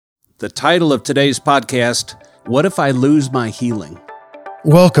The title of today's podcast, What If I Lose My Healing?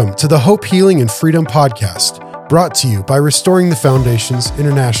 Welcome to the Hope, Healing, and Freedom podcast, brought to you by Restoring the Foundations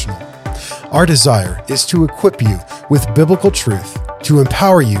International. Our desire is to equip you with biblical truth to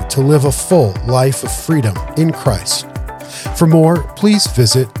empower you to live a full life of freedom in Christ. For more, please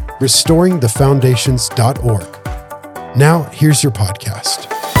visit restoringthefoundations.org. Now, here's your podcast.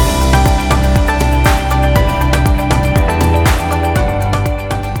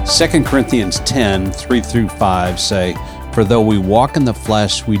 Second Corinthians 10, 3-5 say, For though we walk in the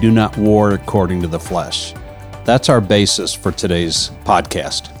flesh, we do not war according to the flesh. That's our basis for today's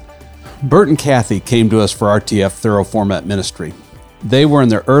podcast. Bert and Kathy came to us for RTF Thorough Format Ministry. They were in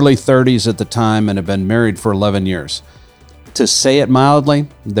their early 30s at the time and had been married for 11 years. To say it mildly,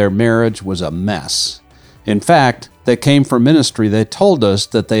 their marriage was a mess. In fact, they came for ministry. They told us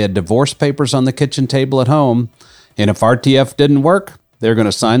that they had divorce papers on the kitchen table at home, and if RTF didn't work, they're going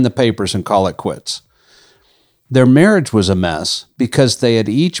to sign the papers and call it quits. Their marriage was a mess because they had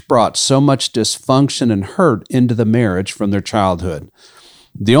each brought so much dysfunction and hurt into the marriage from their childhood.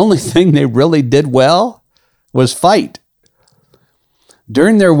 The only thing they really did well was fight.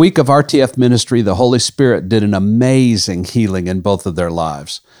 During their week of RTF ministry, the Holy Spirit did an amazing healing in both of their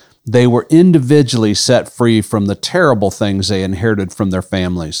lives. They were individually set free from the terrible things they inherited from their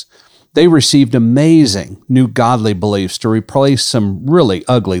families. They received amazing new godly beliefs to replace some really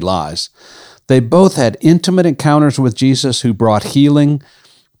ugly lies. They both had intimate encounters with Jesus who brought healing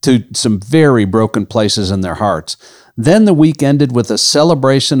to some very broken places in their hearts. Then the week ended with a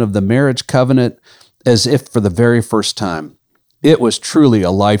celebration of the marriage covenant as if for the very first time. It was truly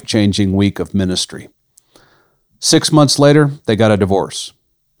a life-changing week of ministry. 6 months later, they got a divorce.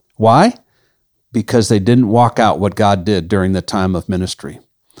 Why? Because they didn't walk out what God did during the time of ministry.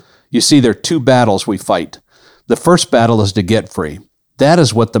 You see, there are two battles we fight. The first battle is to get free. That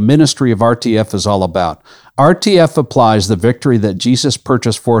is what the ministry of RTF is all about. RTF applies the victory that Jesus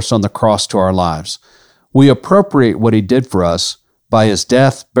purchased for us on the cross to our lives. We appropriate what He did for us by His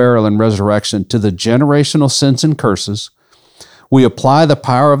death, burial, and resurrection to the generational sins and curses. We apply the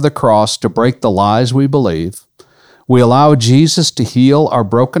power of the cross to break the lies we believe. We allow Jesus to heal our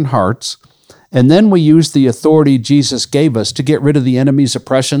broken hearts. And then we use the authority Jesus gave us to get rid of the enemy's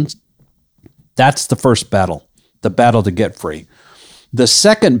oppressions. That's the first battle, the battle to get free. The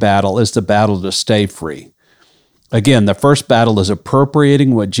second battle is the battle to stay free. Again, the first battle is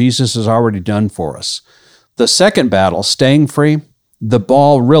appropriating what Jesus has already done for us. The second battle, staying free, the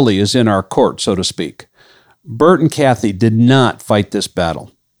ball really is in our court, so to speak. Bert and Kathy did not fight this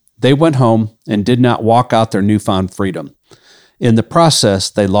battle. They went home and did not walk out their newfound freedom. In the process,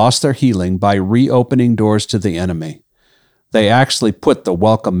 they lost their healing by reopening doors to the enemy. They actually put the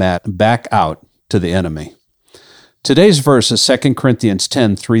welcome mat back out to the enemy. Today's verse is 2 Corinthians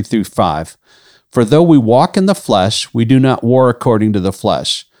 10, 3-5. For though we walk in the flesh, we do not war according to the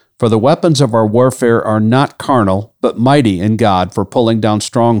flesh. For the weapons of our warfare are not carnal, but mighty in God for pulling down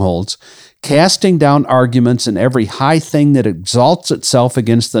strongholds, casting down arguments and every high thing that exalts itself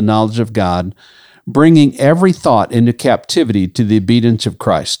against the knowledge of God, bringing every thought into captivity to the obedience of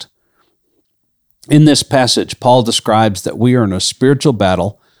Christ. In this passage, Paul describes that we are in a spiritual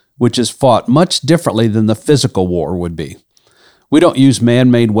battle which is fought much differently than the physical war would be. We don't use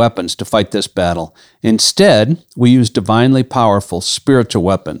man-made weapons to fight this battle. Instead, we use divinely powerful spiritual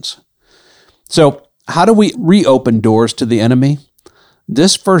weapons. So, how do we reopen doors to the enemy?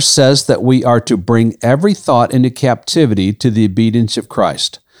 This verse says that we are to bring every thought into captivity to the obedience of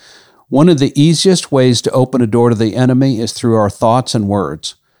Christ. One of the easiest ways to open a door to the enemy is through our thoughts and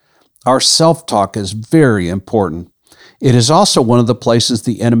words. Our self-talk is very important. It is also one of the places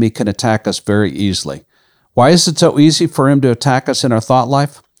the enemy can attack us very easily. Why is it so easy for him to attack us in our thought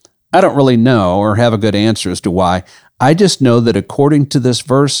life? I don't really know or have a good answer as to why. I just know that according to this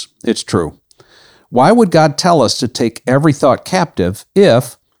verse, it's true. Why would God tell us to take every thought captive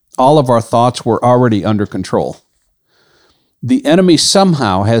if all of our thoughts were already under control? The enemy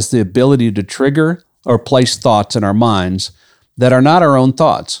somehow has the ability to trigger or place thoughts in our minds that are not our own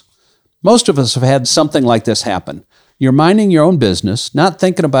thoughts. Most of us have had something like this happen. You're minding your own business, not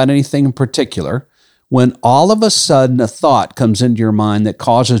thinking about anything in particular, when all of a sudden a thought comes into your mind that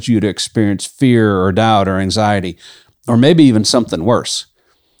causes you to experience fear or doubt or anxiety, or maybe even something worse.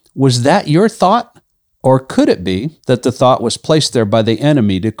 Was that your thought? Or could it be that the thought was placed there by the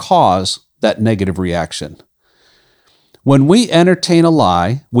enemy to cause that negative reaction? When we entertain a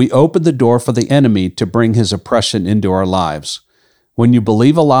lie, we open the door for the enemy to bring his oppression into our lives. When you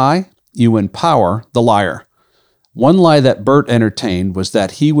believe a lie, you empower the liar. One lie that Bert entertained was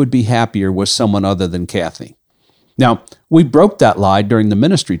that he would be happier with someone other than Kathy. Now, we broke that lie during the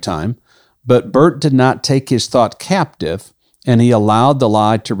ministry time, but Bert did not take his thought captive, and he allowed the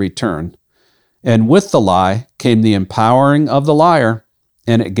lie to return. And with the lie came the empowering of the liar,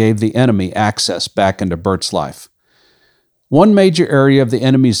 and it gave the enemy access back into Bert's life. One major area of the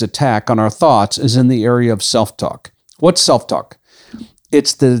enemy's attack on our thoughts is in the area of self-talk. What's self-talk?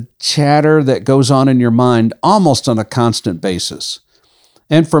 It's the chatter that goes on in your mind almost on a constant basis.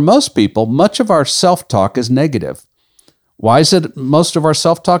 And for most people, much of our self-talk is negative. Why is it most of our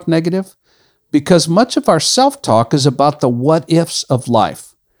self-talk negative? Because much of our self-talk is about the what-ifs of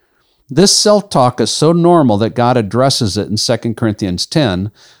life. This self-talk is so normal that God addresses it in 2 Corinthians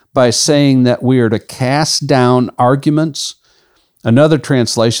 10 by saying that we are to cast down arguments. Another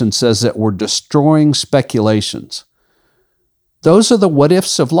translation says that we're destroying speculations. Those are the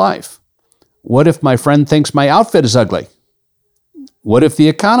what-ifs of life. What if my friend thinks my outfit is ugly? What if the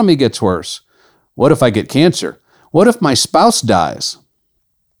economy gets worse? What if I get cancer? What if my spouse dies?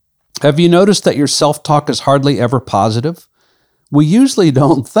 Have you noticed that your self-talk is hardly ever positive? We usually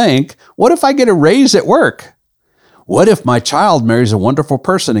don't think, what if I get a raise at work? What if my child marries a wonderful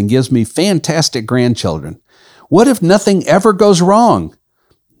person and gives me fantastic grandchildren? What if nothing ever goes wrong?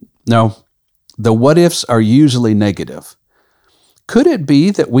 No, the what-ifs are usually negative. Could it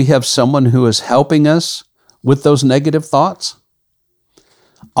be that we have someone who is helping us with those negative thoughts?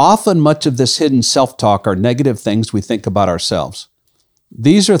 Often much of this hidden self-talk are negative things we think about ourselves.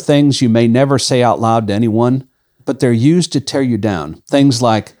 These are things you may never say out loud to anyone, but they're used to tear you down. Things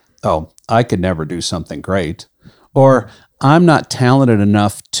like, oh, I could never do something great, or I'm not talented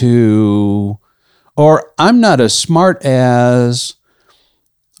enough to, or I'm not as smart as,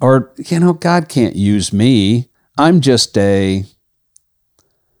 or, God can't use me. I'm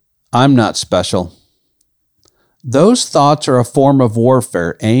not special. Those thoughts are a form of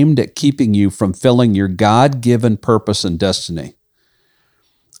warfare aimed at keeping you from filling your God-given purpose and destiny.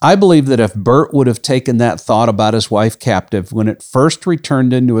 I believe that if Bert would have taken that thought about his wife captive when it first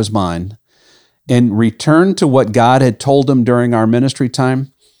returned into his mind and returned to what God had told him during our ministry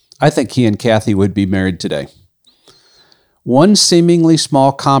time, I think he and Kathy would be married today. One seemingly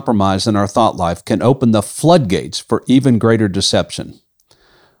small compromise in our thought life can open the floodgates for even greater deception.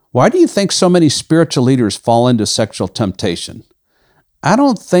 Why do you think so many spiritual leaders fall into sexual temptation? I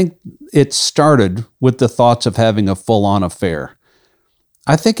don't think it started with the thoughts of having a full-on affair.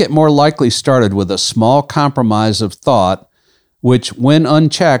 I think it more likely started with a small compromise of thought, which, when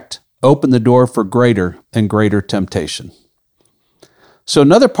unchecked, opened the door for greater and greater temptation. So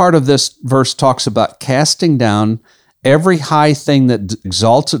another part of this verse talks about casting down every high thing that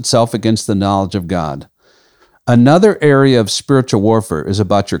exalts itself against the knowledge of God. Another area of spiritual warfare is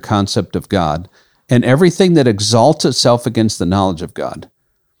about your concept of God and everything that exalts itself against the knowledge of God.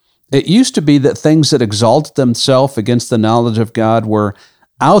 It used to be that things that exalted themselves against the knowledge of God were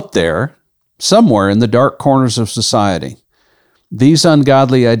out there, somewhere in the dark corners of society. These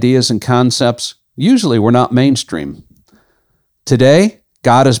ungodly ideas and concepts usually were not mainstream. Today,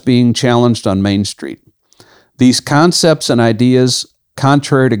 God is being challenged on Main Street. These concepts and ideas,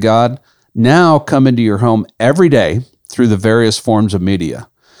 contrary to God, now come into your home every day through the various forms of media.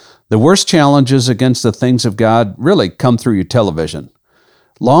 The worst challenges against the things of God really come through your television.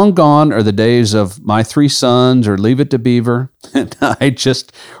 Long gone are the days of My Three Sons or Leave It to Beaver. And I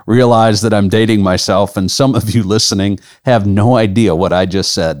just realized that I'm dating myself, and some of you listening have no idea what I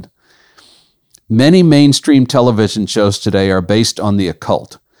just said. Many mainstream television shows today are based on the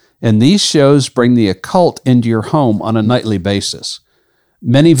occult, and these shows bring the occult into your home on a nightly basis.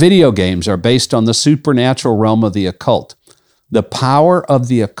 Many video games are based on the supernatural realm of the occult. The power of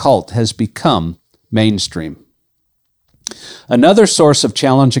the occult has become mainstream. Another source of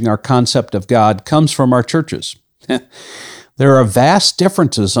challenging our concept of God comes from our churches. There are vast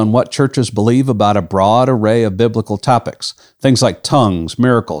differences on what churches believe about a broad array of biblical topics, things like tongues,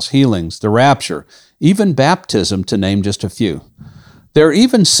 miracles, healings, the rapture, even baptism, to name just a few. There are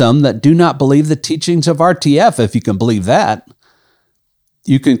even some that do not believe the teachings of RTF, if you can believe that.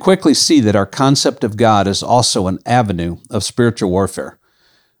 You can quickly see that our concept of God is also an avenue of spiritual warfare.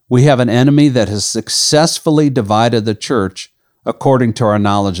 We have an enemy that has successfully divided the church according to our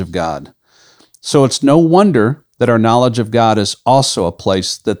knowledge of God. So it's no wonder that our knowledge of God is also a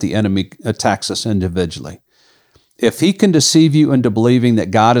place that the enemy attacks us individually. If he can deceive you into believing that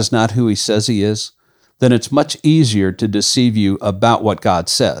God is not who he says he is, then it's much easier to deceive you about what God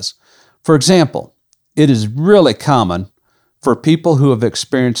says. For example, it is really common for people who have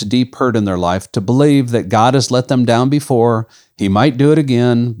experienced deep hurt in their life to believe that God has let them down before, he might do it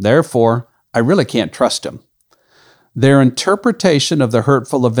again, therefore, I really can't trust him. Their interpretation of the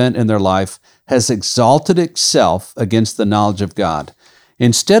hurtful event in their life has exalted itself against the knowledge of God.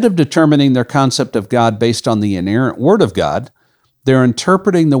 Instead of determining their concept of God based on the inerrant Word of God, they're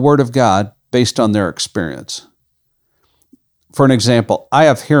interpreting the Word of God based on their experience. For an example, I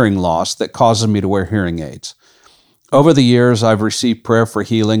have hearing loss that causes me to wear hearing aids. Over the years, I've received prayer for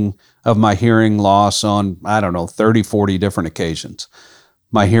healing of my hearing loss on, 30, 40 different occasions.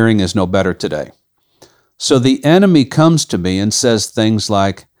 My hearing is no better today. So the enemy comes to me and says things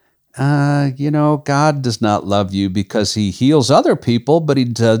like, God does not love you because he heals other people, but he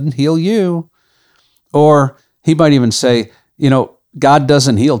doesn't heal you. Or he might even say, God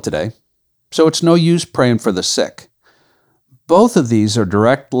doesn't heal today, so it's no use praying for the sick. Both of these are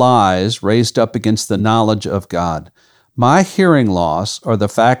direct lies raised up against the knowledge of God. My hearing loss, or the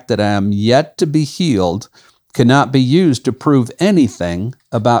fact that I am yet to be healed, cannot be used to prove anything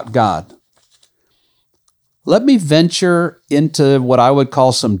about God. Let me venture into what I would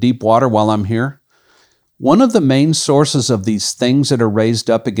call some deep water while I'm here. One of the main sources of these things that are raised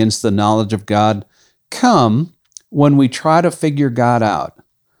up against the knowledge of God come when we try to figure God out.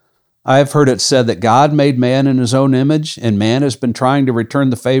 I have heard it said that God made man in his own image, and man has been trying to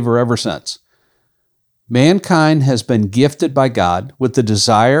return the favor ever since. Mankind has been gifted by God with the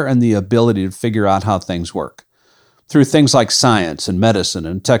desire and the ability to figure out how things work. Through things like science and medicine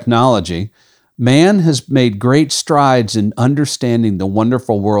and technology, man has made great strides in understanding the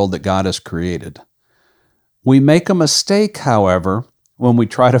wonderful world that God has created. We make a mistake, however, when we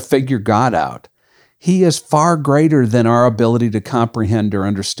try to figure God out. He is far greater than our ability to comprehend or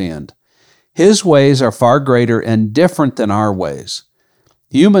understand. His ways are far greater and different than our ways.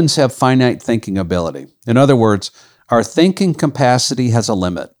 Humans have finite thinking ability. In other words, our thinking capacity has a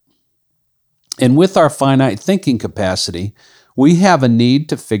limit. And with our finite thinking capacity, we have a need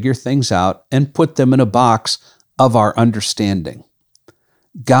to figure things out and put them in a box of our understanding.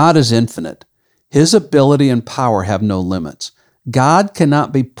 God is infinite. His ability and power have no limits. God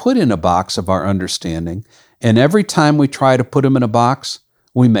cannot be put in a box of our understanding, and every time we try to put him in a box,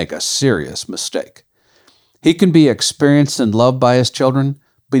 we make a serious mistake. He can be experienced and loved by his children,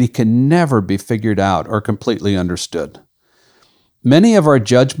 but he can never be figured out or completely understood. Many of our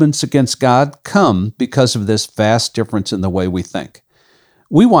judgments against God come because of this vast difference in the way we think.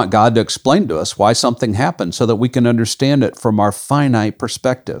 We want God to explain to us why something happened so that we can understand it from our finite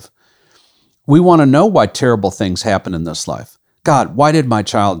perspective. We want to know why terrible things happen in this life. God, why did my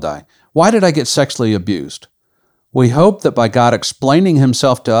child die? Why did I get sexually abused? We hope that by God explaining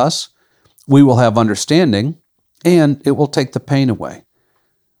himself to us, we will have understanding and it will take the pain away.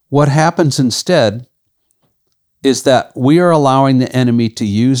 What happens instead is that we are allowing the enemy to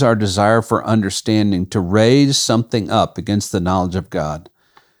use our desire for understanding to raise something up against the knowledge of God.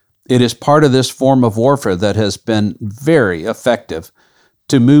 It is part of this form of warfare that has been very effective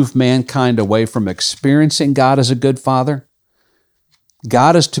to move mankind away from experiencing God as a good Father.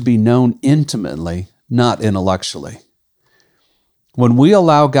 God is to be known intimately, not intellectually. When we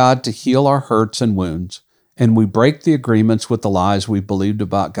allow God to heal our hurts and wounds, and we break the agreements with the lies we believed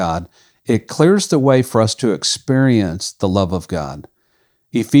about God, it clears the way for us to experience the love of God.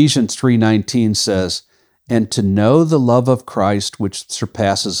 Ephesians 3:19 says, "And to know the love of Christ which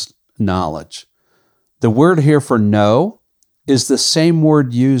surpasses knowledge." The word here for know is the same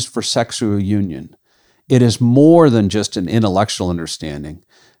word used for sexual union. It is more than just an intellectual understanding.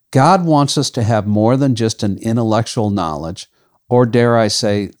 God wants us to have more than just an intellectual knowledge, or dare I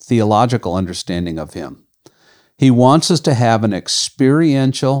say, theological understanding of him. He wants us to have an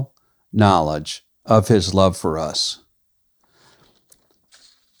experiential knowledge of his love for us.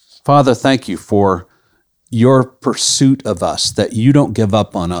 Father, thank you for your pursuit of us, that you don't give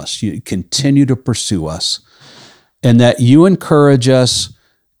up on us. You continue to pursue us, and that you encourage us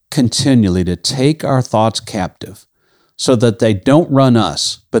continually to take our thoughts captive so that they don't run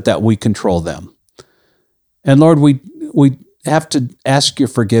us, but that we control them. And Lord, we have to ask your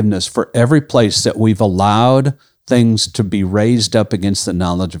forgiveness for every place that we've allowed things to be raised up against the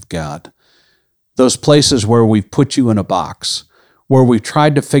knowledge of God. Those places where we've put you in a box, where we've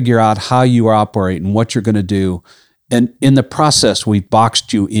tried to figure out how you operate and what you're going to do. And in the process, we've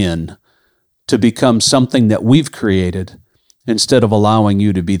boxed you in to become something that we've created instead of allowing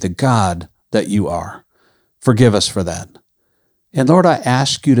you to be the God that you are. Forgive us for that. And Lord, I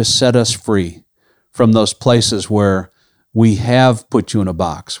ask you to set us free from those places where we have put you in a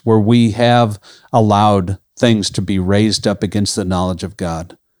box, where we have allowed things to be raised up against the knowledge of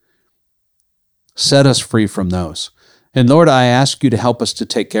God. Set us free from those. And Lord, I ask you to help us to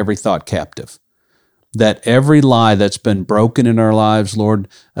take every thought captive. that every lie that's been broken in our lives, Lord,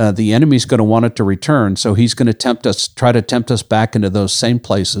 the enemy's going to want it to return. So he's going to try to tempt us back into those same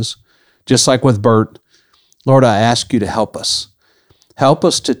places, just like with Bert. Lord, I ask you to help us. Help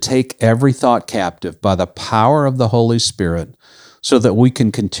us to take every thought captive by the power of the Holy Spirit so that we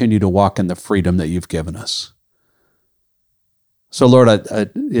can continue to walk in the freedom that you've given us. So, Lord,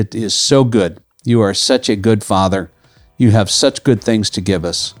 it is so good. You are such a good Father. You have such good things to give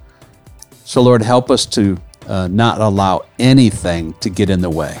us. So, Lord, help us to not allow anything to get in the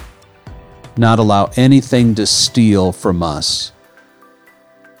way, not allow anything to steal from us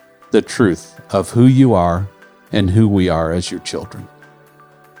the truth of who you are and who we are as your children.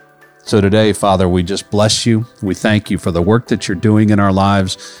 So today, Father, we just bless you. We thank you for the work that you're doing in our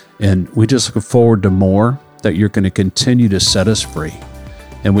lives, and we just look forward to more, that you're going to continue to set us free,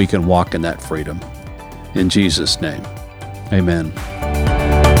 and we can walk in that freedom. In Jesus' name, amen.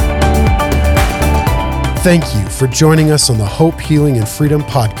 Thank you for joining us on the Hope, Healing, and Freedom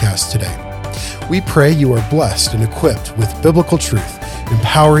podcast today. We pray you are blessed and equipped with biblical truth,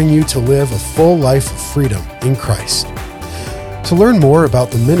 empowering you to live a full life of freedom in Christ. To learn more about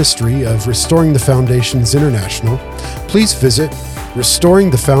the ministry of Restoring the Foundations International, please visit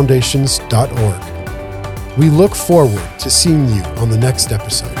restoringthefoundations.org. We look forward to seeing you on the next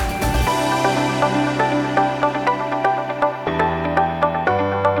episode.